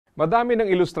Madami ng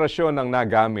ilustrasyon ang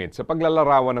nagamit sa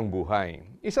paglalarawan ng buhay.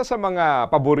 Isa sa mga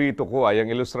paborito ko ay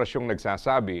ang ilustrasyong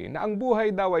nagsasabi na ang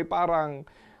buhay daw ay parang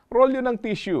rolyo ng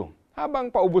tissue. Habang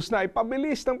paubos na ay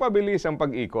pabilis ng pabilis ang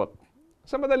pag-ikot.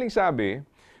 Sa madaling sabi,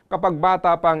 kapag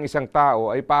bata pa ang isang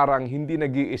tao ay parang hindi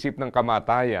nag-iisip ng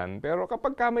kamatayan, pero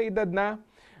kapag may edad na,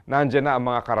 nandiyan na ang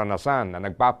mga karanasan na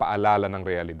nagpapaalala ng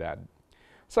realidad.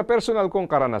 Sa personal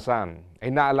kong karanasan, ay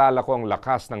naalala ko ang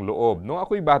lakas ng loob nung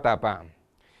ako'y bata pa.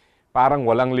 Parang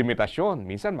walang limitasyon.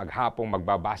 Minsan maghapong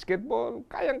magbabasketball,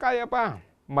 kayang-kaya pa.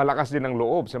 Malakas din ang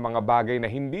loob sa mga bagay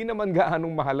na hindi naman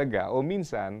gaanong mahalaga o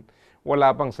minsan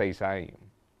wala pang saysay.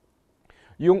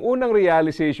 Yung unang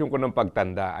realization ko ng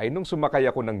pagtanda ay nung sumakay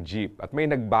ako ng jeep at may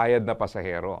nagbayad na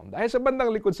pasahero. Dahil sa bandang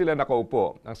likod sila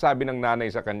nakaupo, ang sabi ng nanay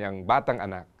sa kanyang batang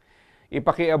anak,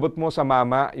 "Ipakiabot mo sa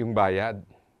mama yung bayad."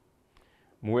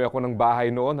 Umuwi ako ng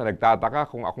bahay noon na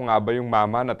nagtataka kung ako nga ba yung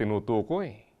mama na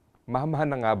tinutukoy. Mama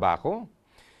na nga ba ako?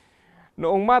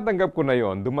 Noong matanggap ko na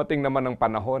yon, dumating naman ang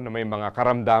panahon na may mga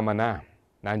karamdaman na.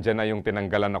 Nandyan na yung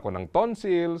tinanggalan ako ng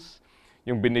tonsils,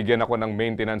 yung binigyan ako ng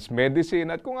maintenance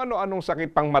medicine at kung ano-anong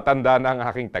sakit pang matanda na ang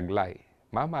aking taglay.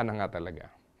 Mama na nga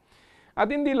talaga. At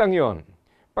hindi lang yon.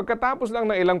 Pagkatapos lang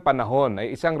ng ilang panahon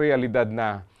ay isang realidad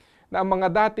na ang mga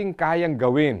dating kayang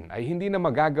gawin ay hindi na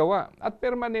magagawa at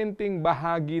permanenteng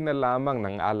bahagi na lamang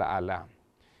ng alaala.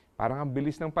 Parang ang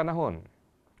bilis ng panahon.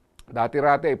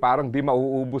 Dati-rati ay parang di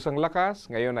mauubos ang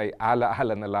lakas, ngayon ay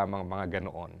alaala na lamang mga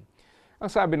ganoon. Ang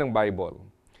sabi ng Bible,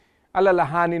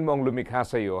 alalahanin mo ang lumikha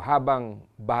sa iyo habang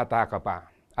bata ka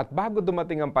pa. At bago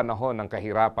dumating ang panahon ng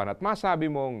kahirapan at masabi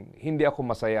mong hindi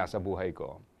ako masaya sa buhay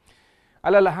ko.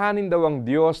 Alalahanin daw ang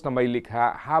Diyos na may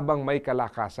likha habang may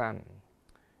kalakasan.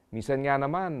 Minsan nga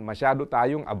naman, masyado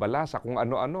tayong abala sa kung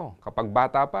ano-ano kapag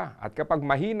bata pa. At kapag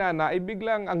mahina na, ay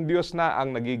biglang ang Diyos na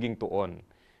ang nagiging tuon.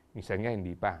 Minsan nga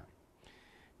hindi pa.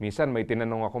 Minsan may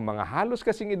tinanong akong mga halos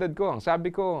kasing edad ko. Ang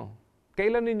sabi ko,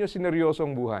 kailan ninyo sineryoso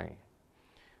ang buhay?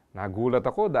 Nagulat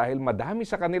ako dahil madami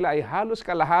sa kanila ay halos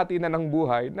kalahati na ng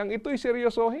buhay nang ito'y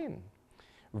seryosohin.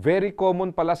 Very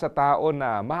common pala sa tao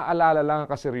na maaalala lang ang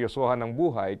kaseryosohan ng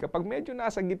buhay kapag medyo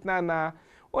nasa gitna na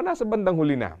o nasa bandang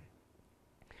huli na.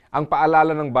 Ang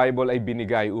paalala ng Bible ay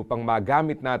binigay upang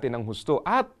magamit natin ang husto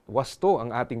at wasto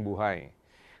ang ating buhay.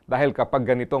 Dahil kapag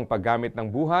ganitong paggamit ng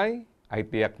buhay, ay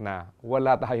tiyak na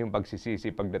wala tayong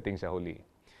pagsisisi pagdating sa huli.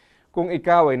 Kung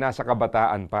ikaw ay nasa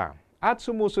kabataan pa at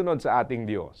sumusunod sa ating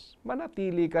Diyos,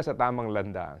 manatili ka sa tamang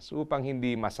landas upang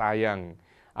hindi masayang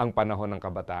ang panahon ng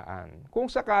kabataan.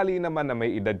 Kung sakali naman na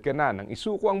may edad ka na nang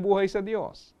isuko ang buhay sa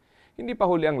Diyos, hindi pa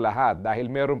huli ang lahat dahil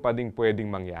meron pa ding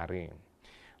pwedeng mangyari.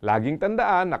 Laging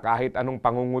tandaan na kahit anong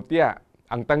pangungutya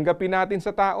ang tanggapin natin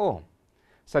sa tao,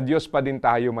 sa Diyos pa din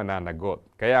tayo mananagot.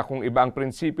 Kaya kung iba ang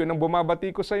prinsipyo ng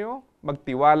bumabati ko sa iyo,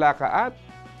 magtiwala ka at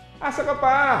asa ka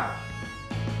pa!